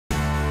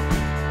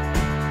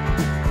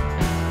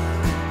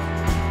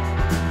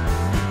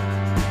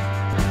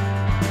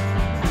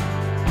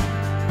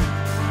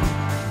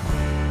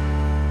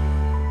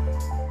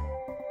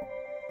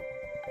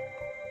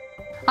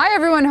Hi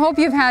everyone, hope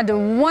you've had a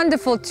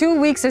wonderful 2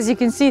 weeks. As you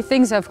can see,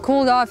 things have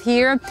cooled off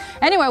here.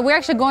 Anyway, we're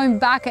actually going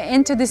back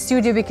into the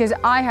studio because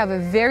I have a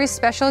very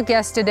special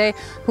guest today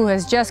who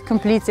has just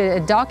completed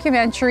a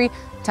documentary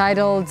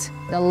titled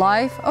The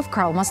Life of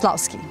Carl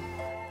Maslowski.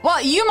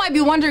 Well, you might be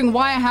wondering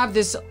why I have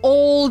this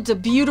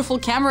old, beautiful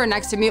camera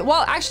next to me.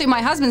 Well, actually,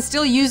 my husband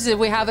still uses it.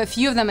 We have a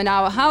few of them in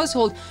our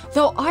household,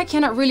 though I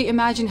cannot really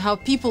imagine how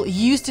people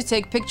used to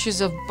take pictures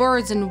of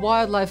birds and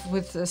wildlife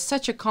with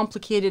such a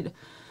complicated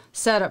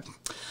setup.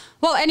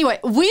 Well, anyway,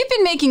 we've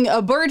been making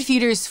bird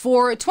feeders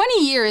for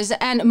 20 years,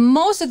 and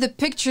most of the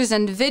pictures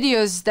and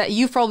videos that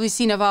you've probably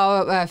seen of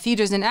our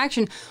feeders in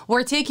action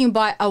were taken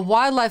by a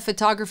wildlife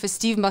photographer,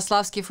 Steve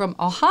Maslowski from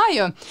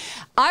Ohio.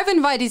 I've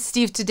invited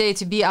Steve today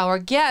to be our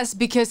guest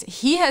because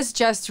he has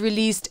just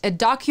released a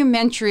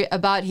documentary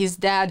about his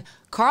dad,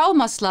 Carl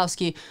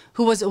Maslowski,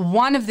 who was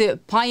one of the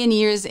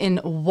pioneers in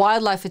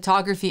wildlife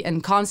photography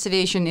and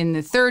conservation in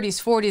the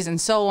 30s, 40s, and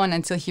so on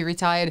until he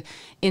retired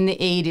in the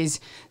 80s.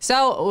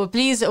 So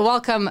please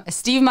welcome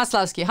Steve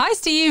Maslowski. Hi,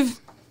 Steve.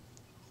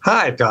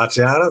 Hi,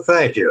 Tatiana.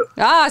 Thank you.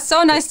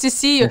 So nice to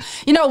see you.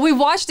 You know, we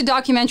watched the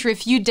documentary a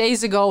few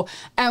days ago,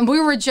 and we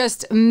were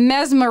just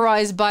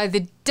mesmerized by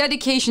the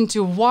dedication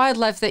to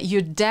wildlife that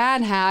your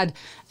dad had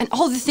and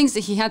all the things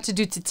that he had to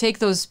do to take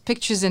those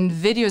pictures and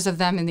videos of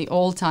them in the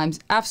old times.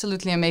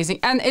 Absolutely amazing.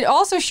 And it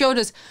also showed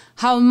us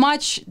how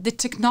much the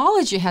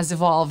technology has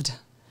evolved.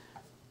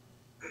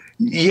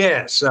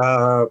 Yes.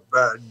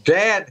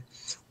 Dad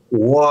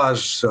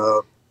was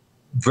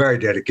very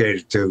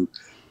dedicated to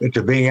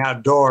being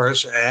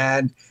outdoors,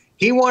 and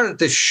he wanted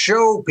to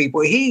show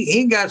people.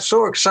 He got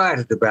so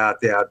excited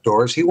about the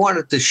outdoors. He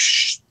wanted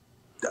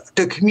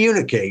to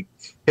communicate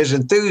his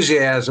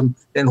enthusiasm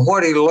and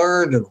what he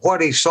learned and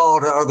what he saw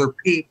to other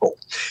people.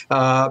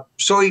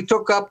 So he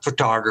took up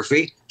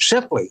photography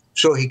simply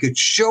so he could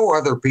show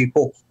other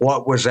people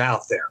what was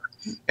out there.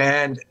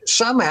 And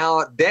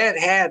somehow Dad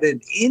had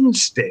an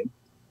instinct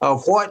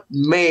of what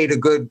made a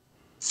good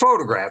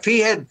photograph. He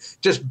had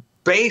just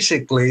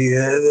basically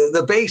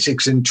the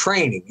basics in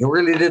training. He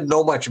really didn't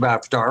know much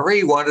about photography.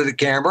 He wanted a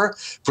camera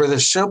for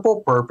the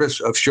simple purpose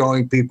of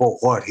showing people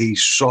what he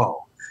saw.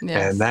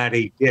 Yes. And that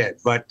he did.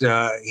 But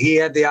he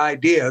had the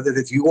idea that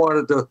if you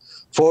wanted to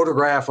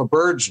photograph a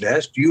bird's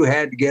nest, you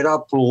had to get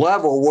up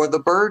level with the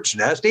bird's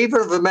nest,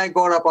 even if it meant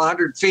going up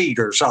 100 feet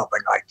or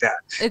something like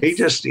that. He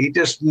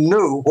just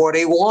knew what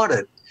he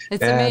wanted.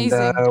 It's amazing.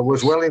 And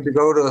was willing to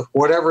go to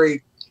whatever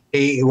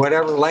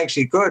lengths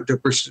he could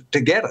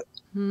to get it.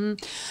 Mm-hmm.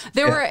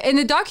 There were, in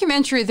the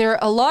documentary, there are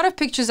a lot of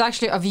pictures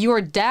actually of your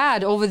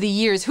dad over the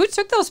years. Who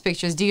took those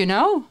pictures? Do you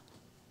know?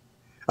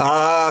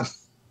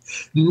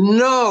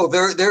 No,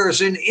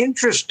 there's an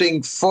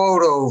interesting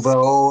photo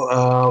though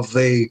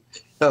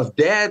of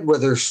Dad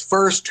with his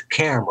first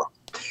camera,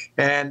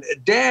 and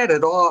Dad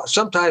had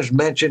sometimes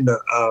mentioned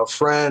a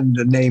friend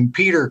named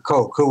Peter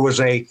Koch, who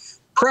was a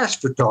press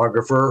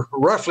photographer,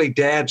 roughly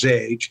Dad's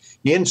age,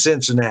 in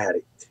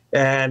Cincinnati,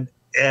 and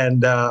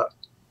a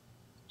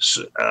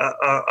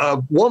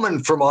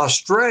woman from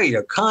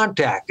Australia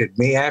contacted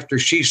me after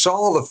she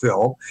saw the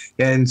film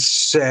and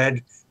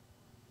said,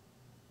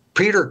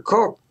 Peter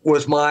Koch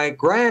was my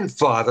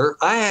grandfather.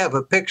 I have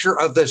a picture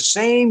of the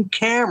same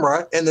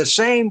camera in the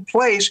same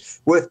place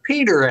with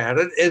Peter at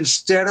it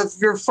instead of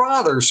your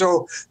father.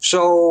 So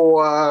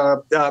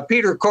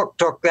Peter Koch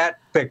took that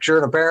picture,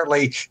 and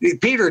apparently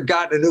Peter had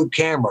gotten a new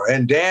camera,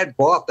 and Dad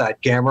bought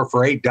that camera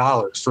for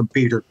 $8 from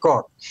Peter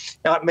Koch.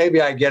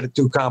 Maybe I get it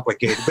too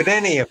complicated, but in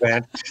any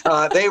event,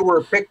 they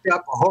were picked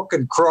up hook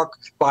and crook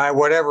by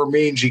whatever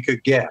means he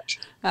could get.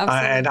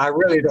 And I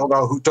really don't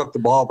know who took the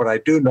ball, but I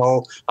do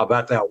know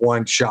about that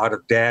one shot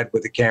of Dad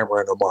with the camera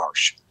in the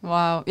marsh.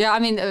 Wow. Yeah, I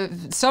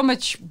mean, so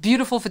much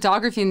beautiful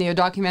photography in your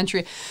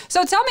documentary.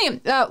 So tell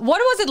me, what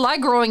was it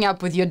like growing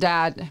up with your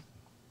dad?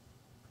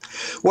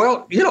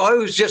 Well, you know, it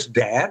was just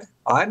Dad.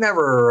 I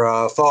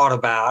never thought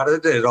about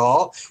it at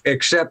all,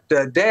 except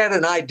Dad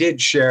and I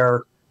did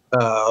share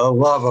a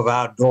love of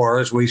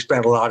outdoors. We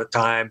spent a lot of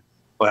time,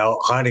 well,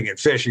 hunting and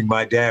fishing.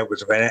 My dad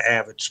was an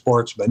avid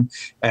sportsman,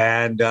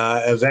 and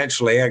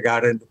eventually I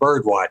got into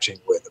bird watching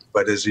with him.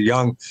 But as a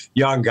young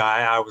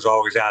guy, I was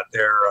always out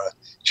there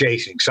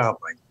chasing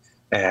something.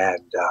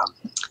 And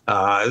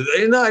I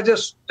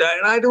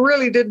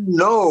really didn't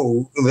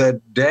know that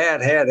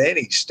Dad had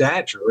any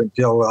stature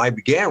until I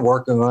began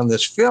working on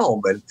this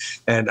film.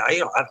 And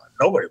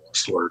nobody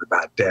wants to learn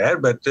about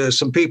Dad, but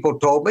some people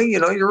told me, you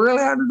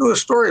really ought to do a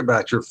story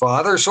about your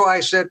father. So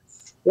I said,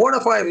 what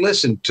if I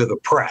listened to the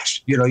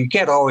press? You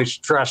can't always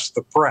trust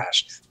the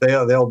press.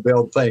 They'll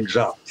build things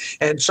up.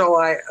 And so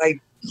I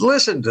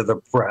listened to the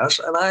press,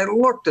 and I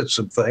looked at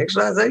some things,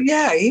 and I thought,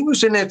 yeah, he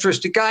was an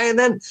interesting guy. And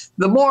then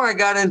the more I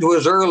got into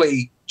his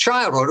early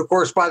childhood, of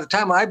course, by the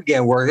time I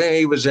began working,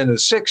 he was in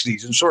his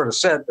 60s and sort of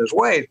set in his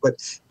ways.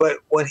 But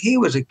when he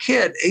was a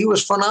kid, he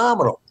was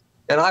phenomenal.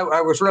 And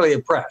I was really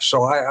impressed.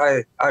 So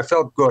I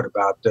felt good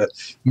about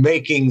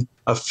making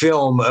a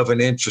film of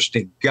an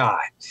interesting guy.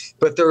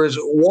 But there is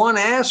one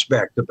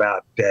aspect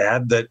about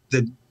Dad that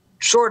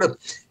sort of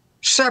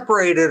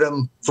separated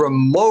him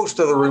from most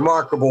of the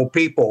remarkable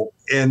people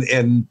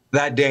in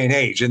that day and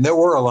age, and there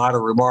were a lot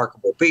of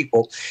remarkable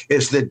people,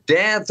 is that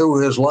Dad,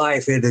 through his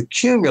life, had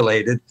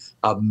accumulated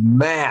a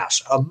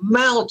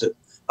mountain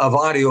of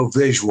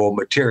audiovisual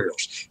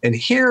materials. And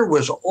here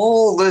was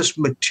all this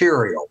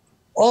material,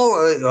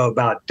 all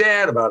about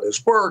Dad, about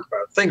his work,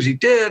 about things he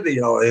did,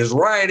 his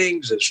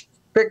writings, his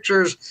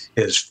pictures,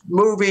 his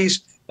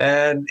movies,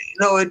 and,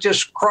 it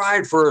just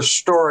cried for a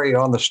story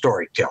on the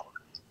storyteller.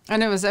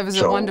 And it was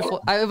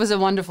a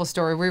wonderful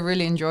story. We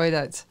really enjoyed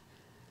it.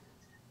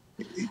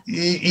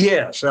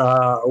 Yes.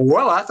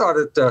 Well, I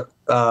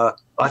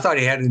thought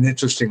he had an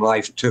interesting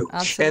life too.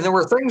 Absolutely. And there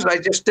were things I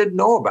just didn't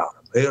know about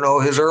him.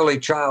 His early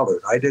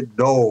childhood. I didn't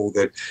know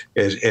that,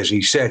 as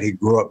he said, he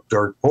grew up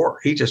dirt poor.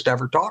 He just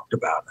never talked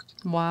about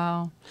it.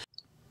 Wow.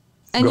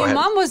 And your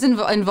mom was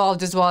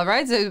involved as well,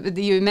 right? So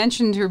you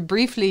mentioned her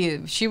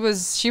briefly. She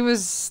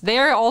was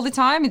there all the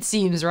time, it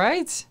seems,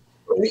 right?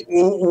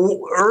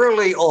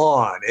 Early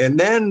on, and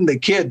then the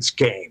kids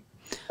came.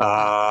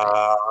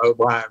 My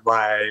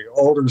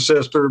older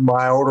sister,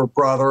 my older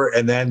brother,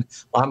 and then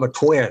I'm a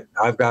twin.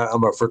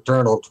 I'm a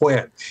fraternal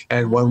twin.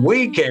 And when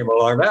we came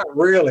along, that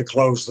really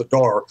closed the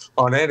door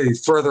on any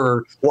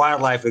further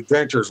wildlife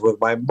adventures with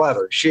my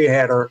mother. She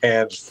had her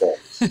hands full.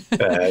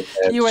 And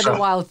you were the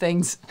wild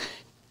things.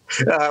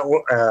 Yeah,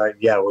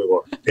 we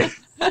were.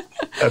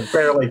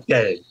 Barely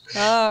came.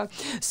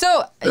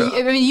 So,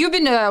 I mean, you've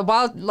been a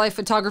wildlife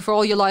photographer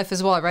all your life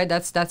as well, right?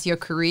 That's your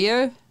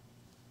career?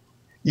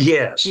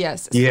 Yes.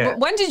 Yes. Yeah.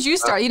 When did you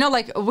start?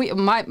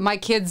 My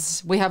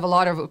kids, we have a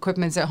lot of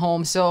equipment at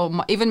home.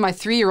 So even my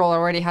 3-year-old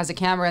already has a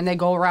camera, and they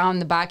go around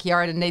the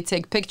backyard and they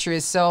take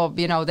pictures. So,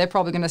 they're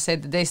probably going to say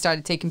that they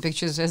started taking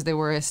pictures as they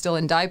were still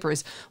in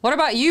diapers. What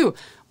about you?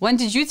 When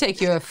did you take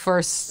your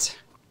first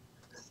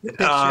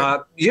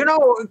picture?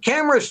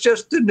 Cameras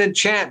just didn't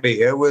enchant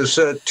me. It was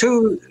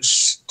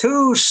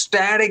too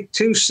static,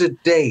 too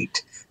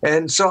sedate.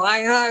 And so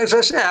as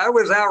I said, I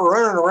was out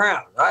running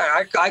around.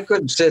 I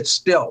couldn't sit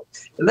still.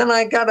 And then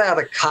I got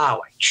out of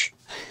college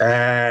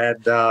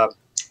and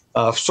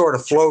sort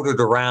of floated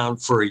around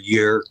for a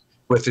year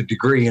with a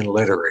degree in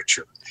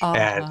literature.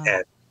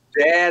 And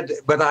Dad,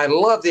 but I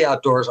love the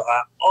outdoors.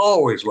 I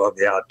always loved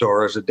the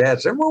outdoors. And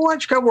Dad said, well, why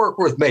don't you come work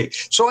with me?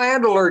 So I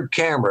had to learn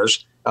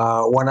cameras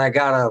when I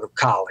got out of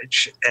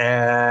college.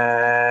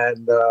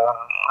 And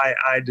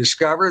I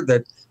discovered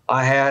that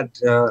I had...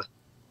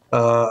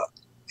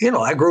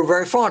 I grew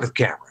very fond of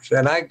cameras,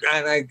 and I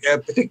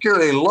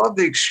particularly loved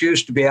the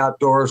excuse to be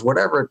outdoors,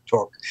 whatever it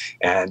took.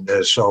 And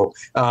so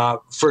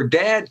for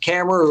Dad,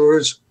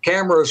 cameras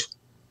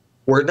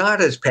were not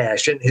his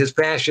passion. His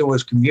passion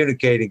was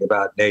communicating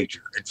about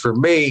nature. And for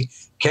me,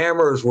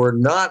 cameras were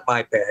not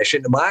my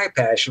passion. My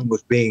passion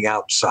was being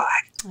outside,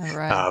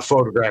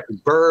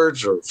 photographing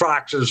birds or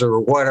foxes or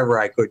whatever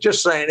I could,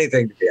 just say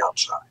anything to be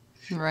outside.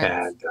 Right.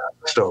 And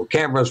so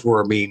cameras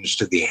were a means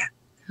to the end.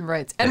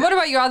 Right. And what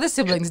about your other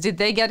siblings? Did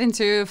they get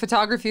into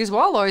photography as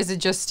well, or is it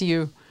just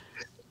you?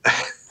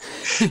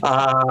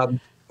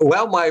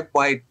 Well,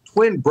 my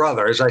twin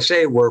brother, as I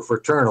say, we're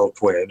fraternal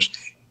twins.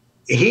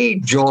 He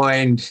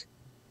joined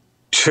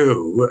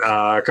too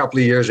a couple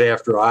of years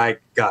after I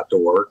got to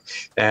work.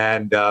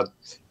 And,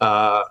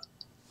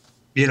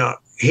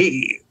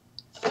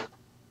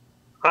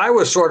 I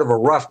was sort of a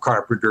rough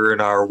carpenter in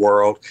our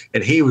world,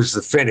 and he was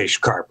the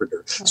finished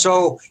carpenter.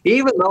 So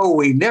even though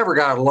we never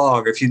got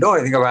along, if you know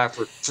anything about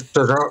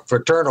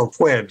fraternal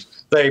twins,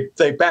 they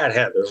bat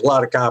head. There's a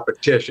lot of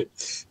competition.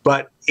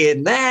 But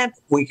in that,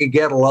 we could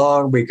get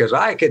along because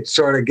I could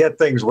sort of get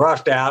things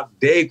roughed out.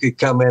 Dave could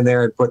come in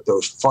there and put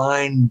those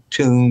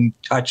fine-tuned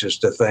touches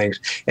to things.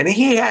 And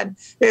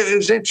it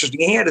was interesting,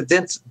 he had a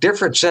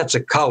different sense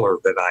of color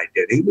than I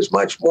did. He was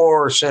much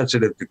more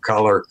sensitive to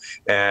color,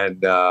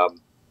 and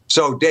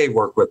so Dave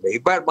worked with me.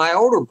 But my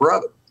older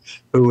brother,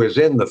 who is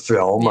in the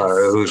film,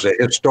 who's a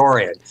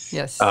historian,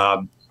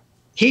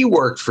 he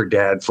worked for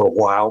Dad for a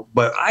while,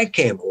 but I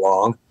came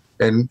along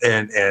and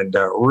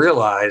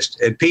realized,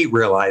 and Pete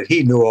realized,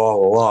 he knew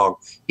all along,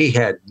 he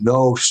had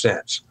no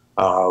sense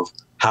of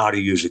how to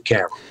use a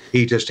camera.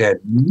 He just had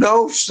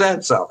no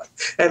sense of it.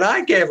 And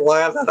I came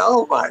along and thought,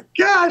 oh my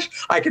gosh,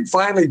 I can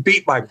finally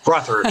beat my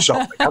brother or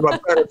something. I'm a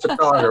better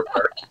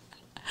photographer.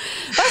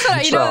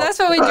 That's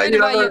what we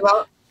enjoyed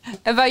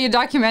about your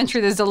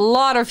documentary. There's a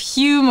lot of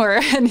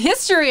humor and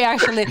history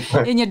actually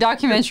in your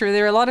documentary.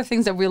 There are a lot of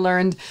things that we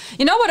learned.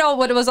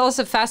 What was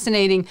also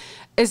fascinating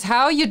is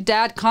how your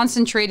dad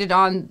concentrated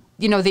on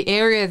the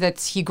area that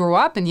he grew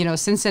up in,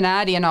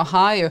 Cincinnati and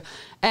Ohio.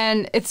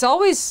 And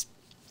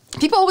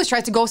people always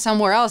try to go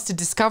somewhere else to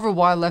discover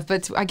wildlife,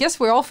 but I guess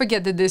we all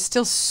forget that there's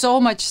still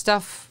so much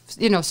stuff,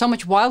 so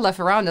much wildlife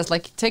around us.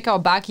 Like, take our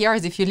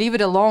backyards. If you leave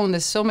it alone,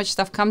 there's so much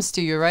stuff comes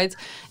to you, right?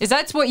 Is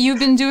that what you've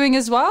been doing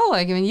as well?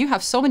 You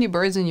have so many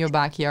birds in your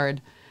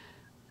backyard.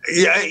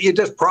 Yeah, you're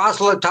just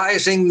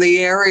proselytizing the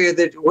area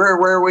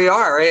where we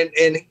are.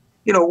 And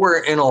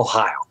we're in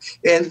Ohio,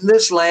 and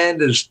this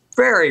land is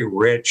very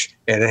rich,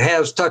 and it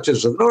has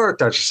touches of north,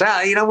 touches of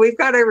south. We've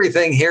got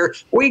everything here.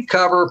 We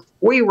cover,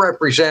 we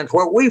represent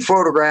what we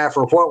photograph,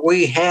 or what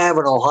we have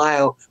in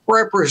Ohio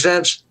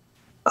represents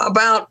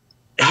about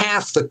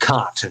half the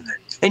continent.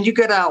 And you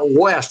get out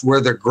west where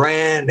the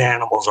grand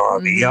animals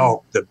are, the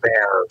elk, the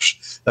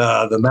bears,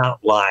 the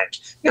mountain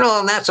lions,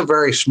 and that's a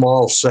very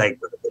small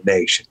segment of the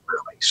nation,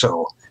 really.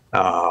 So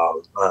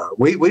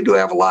we do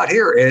have a lot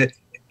here.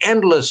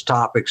 Endless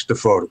topics to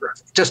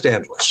photograph, just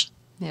endless.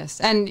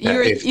 Yes, and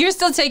you're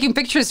still taking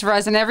pictures for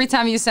us, and every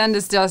time you send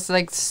us just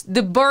like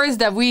the birds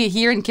that we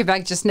here in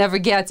Quebec just never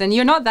get. And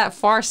you're not that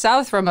far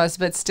south from us,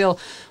 but still,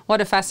 what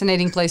a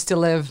fascinating place to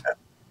live.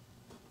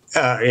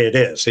 It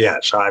is,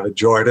 yes. I've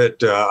enjoyed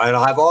it, and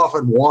I've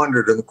often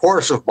wondered in the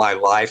course of my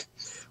life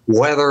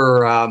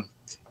whether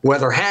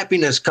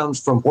happiness comes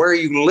from where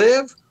you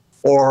live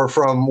or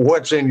from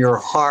what's in your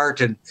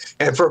heart. And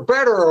for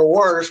better or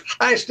worse,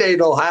 I stayed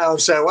in Ohio and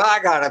said, well,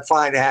 I got to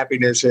find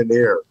happiness in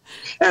here.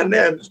 And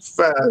then,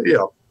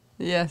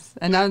 Yes.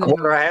 And now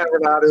whether I have or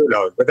not, who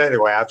knows? But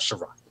anyway, I've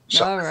survived.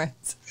 So, all right.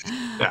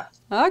 Yeah.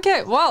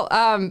 Okay, well,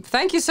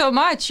 thank you so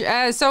much.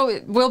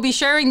 So we'll be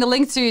sharing the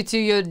link to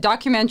your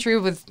documentary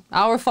with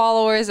our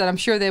followers, and I'm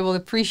sure they will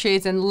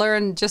appreciate and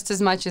learn just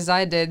as much as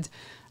I did.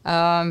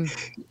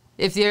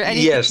 If there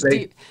any, yes,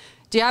 do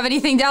you have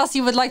anything else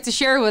you would like to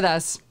share with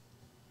us?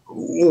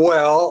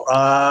 Well,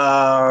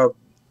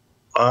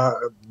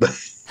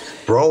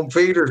 Brome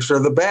feeders are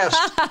the best.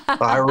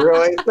 I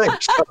really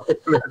think so.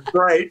 They're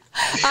great.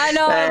 I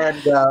know.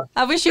 And,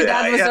 I wish your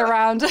dad was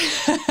around.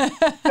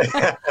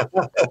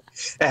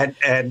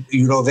 and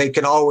they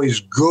can always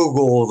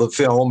Google the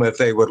film if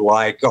they would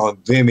like on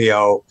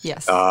Vimeo.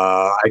 Yes.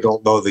 I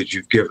don't know that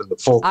you've given the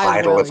full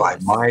title. I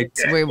might.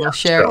 We will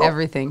share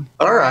everything.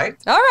 All right.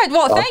 All right.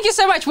 Well, thank you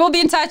so much. We'll be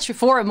in touch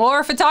for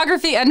more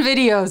photography and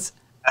videos.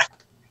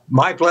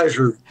 My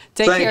pleasure.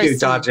 Thank you,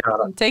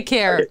 Tatiana. Take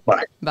care. Okay,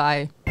 bye.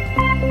 Bye.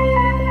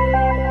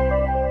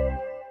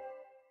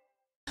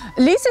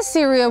 Lisa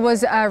Syria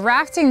was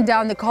rafting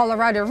down the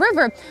Colorado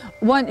River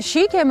when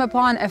she came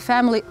upon a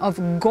family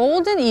of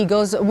golden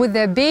eagles with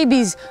their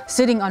babies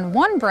sitting on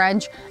one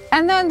branch,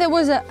 and then there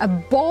was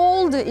a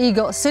bald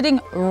eagle sitting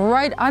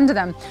right under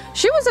them.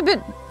 She was a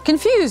bit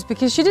confused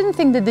because she didn't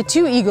think that the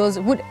two eagles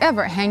would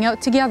ever hang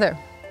out together.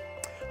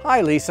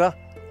 Hi, Lisa.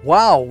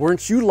 Wow,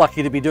 weren't you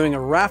lucky to be doing a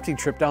rafting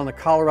trip down the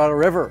Colorado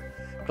River?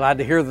 Glad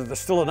to hear that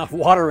there's still enough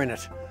water in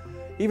it.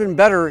 Even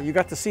better, you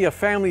got to see a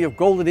family of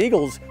golden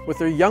eagles with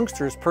their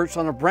youngsters perched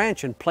on a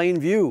branch in plain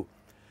view.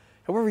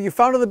 However, you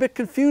found it a bit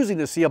confusing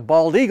to see a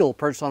bald eagle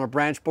perched on a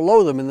branch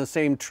below them in the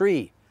same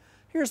tree.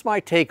 Here's my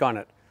take on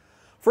it.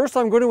 First,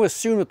 I'm going to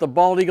assume that the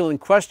bald eagle in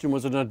question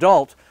was an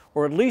adult,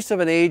 or at least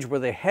of an age where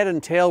the head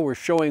and tail were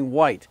showing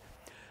white.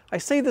 I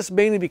say this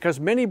mainly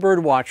because many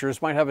bird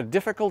watchers might have a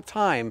difficult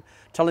time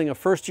telling a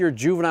first-year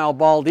juvenile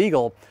bald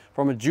eagle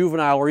from a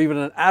juvenile or even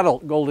an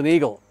adult golden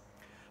eagle.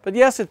 But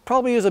yes, it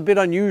probably is a bit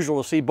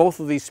unusual to see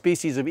both of these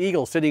species of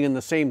eagle sitting in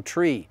the same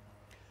tree.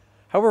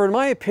 However, in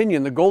my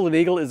opinion, the golden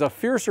eagle is a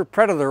fiercer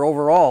predator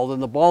overall than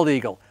the bald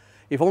eagle,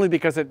 if only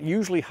because it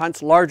usually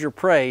hunts larger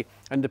prey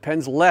and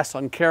depends less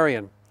on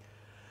carrion.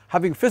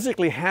 Having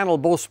physically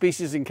handled both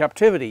species in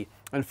captivity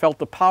and felt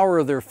the power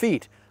of their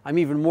feet, I'm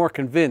even more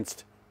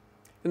convinced.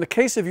 In the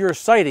case of your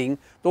sighting,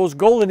 those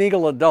golden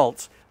eagle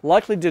adults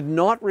likely did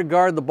not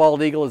regard the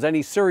bald eagle as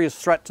any serious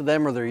threat to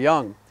them or their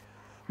young.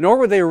 Nor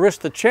would they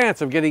risk the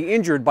chance of getting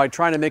injured by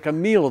trying to make a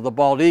meal of the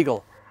bald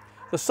eagle.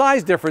 The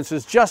size difference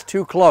is just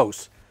too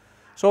close.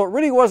 So it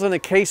really wasn't a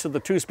case of the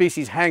two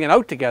species hanging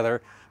out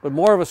together, but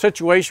more of a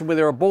situation where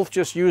they were both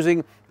just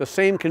using the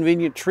same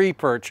convenient tree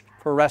perch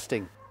for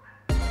resting.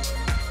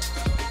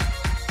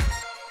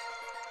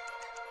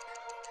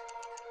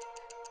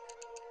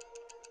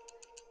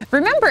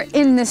 Remember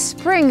in the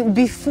spring,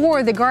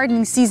 before the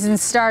gardening season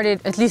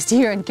started, at least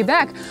here in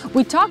Quebec,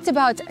 we talked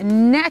about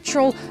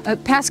natural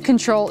pest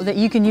control that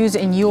you can use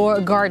in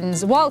your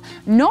gardens. Well,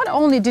 not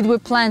only did we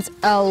plant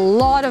a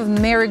lot of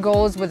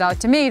marigolds without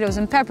tomatoes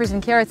and peppers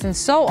and carrots and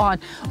so on,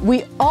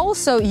 we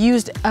also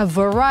used a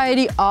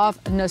variety of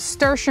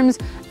nasturtiums,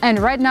 and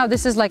right now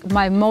this is like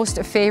my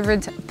most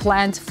favorite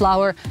plant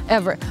flower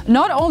ever.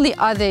 Not only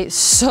are they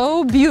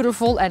so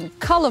beautiful and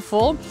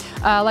colorful,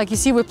 like you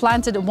see, we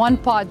planted one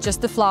pot,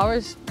 just the flowers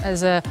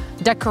as a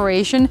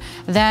decoration.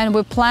 Then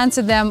we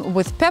planted them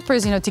with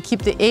peppers, to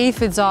keep the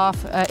aphids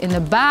off in a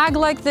bag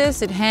like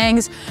this. It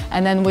hangs.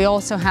 And then we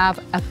also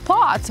have a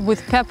pot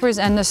with peppers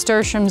and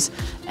nasturtiums,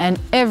 and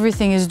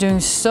everything is doing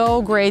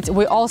so great.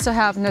 We also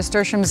have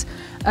nasturtiums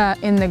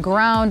in the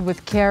ground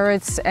with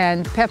carrots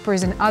and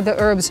peppers and other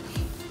herbs,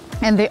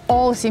 and they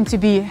all seem to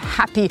be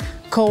happy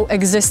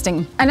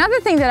coexisting. Another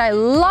thing that I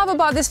love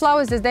about these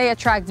flowers is they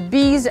attract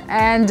bees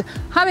and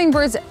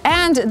hummingbirds,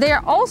 and they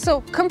are also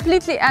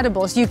completely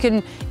edible. So you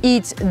can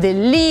eat the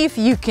leaf,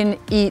 you can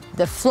eat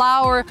the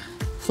flower.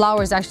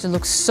 Flowers actually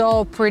look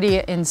so pretty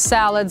in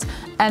salads.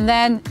 And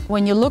then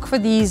when you look for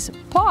these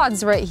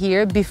pods right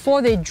here,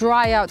 before they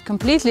dry out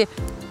completely,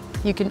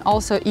 you can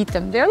also eat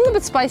them. They're a little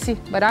bit spicy,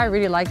 but I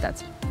really like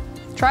that.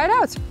 Try it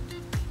out.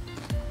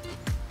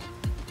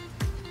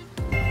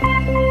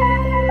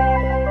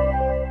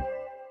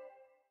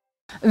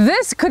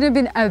 This could have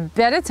been a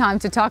better time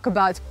to talk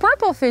about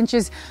purple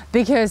finches,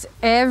 because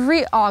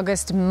every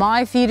August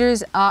my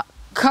feeders are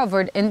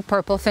covered in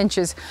purple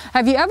finches.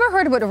 Have you ever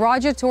heard what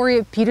Roger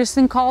Tory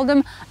Peterson called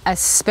them? A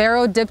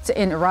sparrow dipped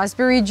in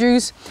raspberry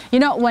juice. You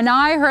know, when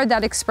I heard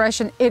that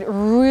expression, it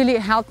really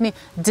helped me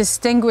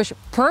distinguish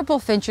purple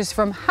finches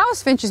from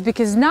house finches,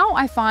 because now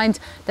I find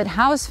that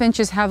house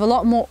finches have a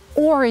lot more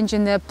orange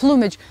in their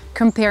plumage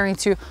comparing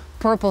to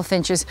purple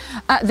finches.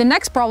 The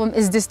next problem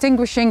is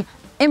distinguishing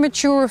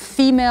immature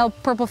female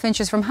purple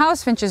finches from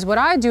house finches. What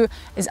I do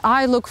is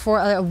I look for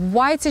a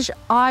whitish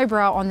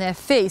eyebrow on their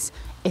face.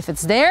 If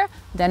it's there,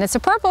 then it's a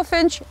purple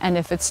finch, and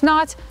if it's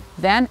not,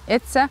 then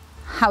it's a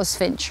house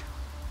finch.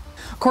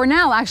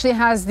 Cornell actually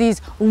has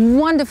these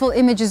wonderful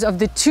images of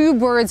the two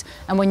birds,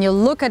 and when you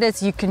look at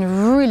it, you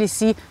can really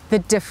see the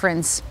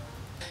difference.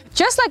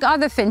 Just like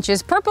other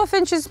finches, purple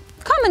finches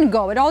come and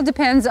go. It all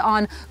depends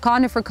on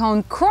conifer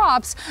cone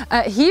crops.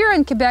 Here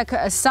in Quebec,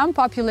 some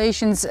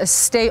populations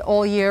stay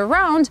all year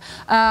round.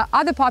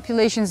 Other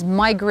populations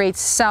migrate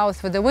south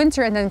for the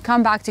winter and then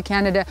come back to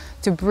Canada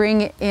to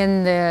bring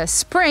in the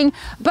spring.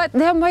 But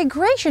their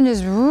migration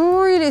is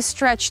really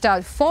stretched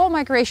out. Fall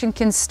migration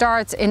can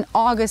start in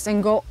August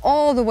and go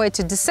all the way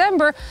to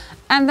December.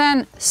 And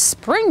then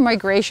spring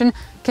migration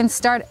can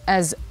start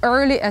as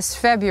early as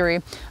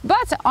February.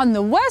 But on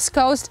the West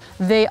Coast,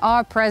 they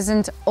are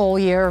present all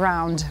year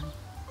round.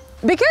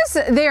 Because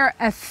they're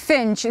a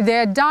finch,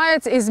 their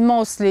diet is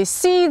mostly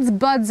seeds,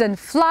 buds, and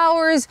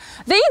flowers.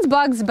 They eat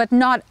bugs, but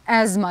not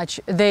as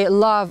much. They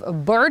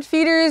love bird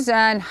feeders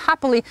and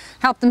happily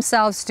help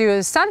themselves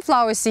to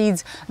sunflower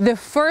seeds. The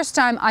first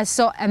time I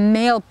saw a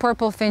male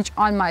purple finch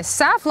on my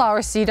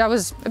safflower seed, I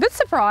was a bit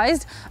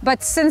surprised,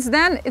 but since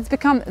then it's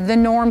become the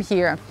norm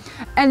here.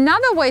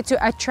 Another way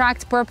to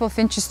attract purple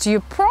finches to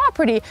your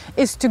property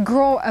is to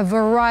grow a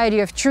variety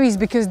of trees,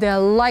 because they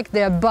like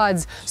their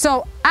buds.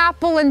 So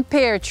apple and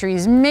pear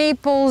trees,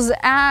 maples,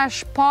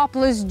 ash,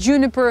 poplars,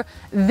 juniper,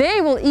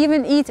 they will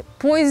even eat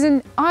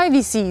poison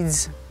ivy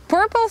seeds.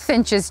 Purple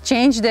finches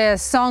change their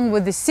song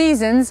with the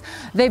seasons.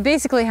 They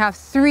basically have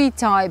three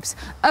types: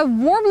 a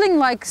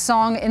warbling-like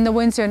song in the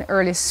winter and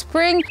early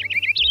spring,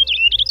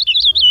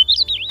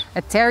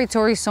 a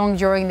territory song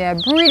during their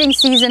breeding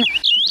season,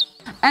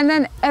 and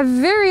then a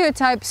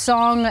vireo-type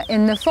song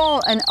in the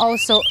fall and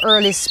also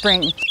early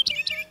spring.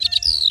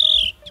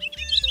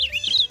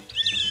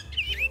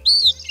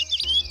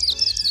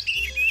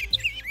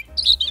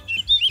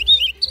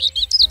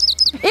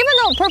 Even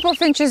though purple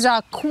finches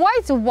are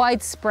quite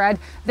widespread,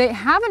 they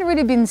haven't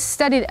really been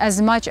studied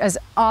as much as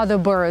other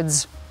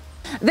birds.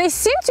 They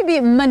seem to be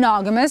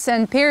monogamous,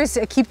 and pairs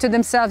keep to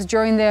themselves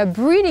during their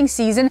breeding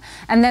season,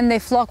 and then they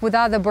flock with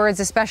other birds,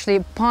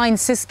 especially pine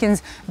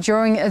siskins,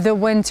 during the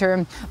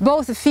winter.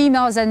 Both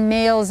females and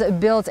males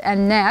build a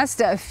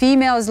nest.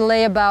 Females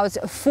lay about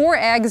 4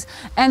 eggs,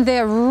 and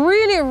they're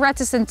really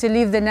reticent to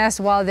leave the nest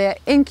while they're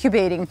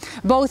incubating.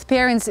 Both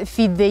parents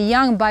feed the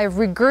young by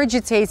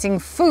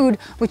regurgitating food,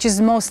 which is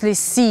mostly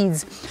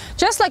seeds.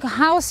 Just like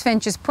house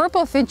finches,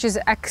 purple finches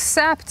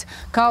accept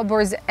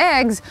cowbirds'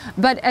 eggs,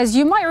 but as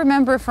you might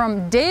remember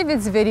from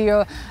David's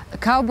video,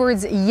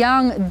 cowbirds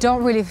young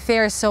don't really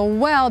fare so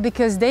well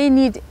because they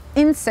need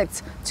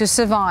insects to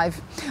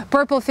survive.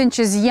 Purple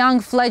finches young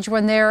fledge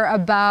when they're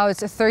about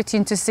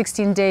 13 to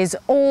 16 days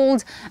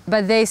old,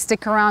 but they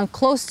stick around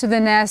close to the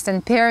nest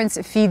and parents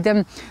feed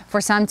them for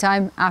some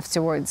time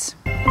afterwards.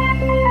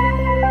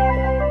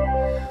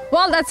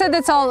 Well, that's it.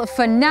 That's all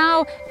for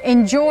now.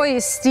 Enjoy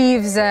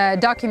Steve's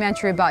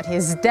documentary about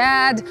his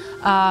dad.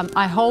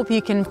 I hope you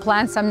can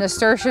plant some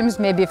nasturtiums,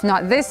 maybe if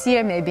not this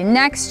year, maybe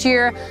next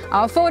year.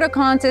 Our photo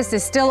contest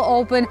is still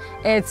open.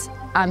 It's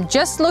I'm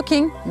just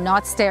looking,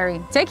 not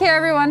staring. Take care,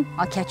 everyone.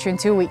 I'll catch you in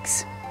 2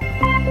 weeks.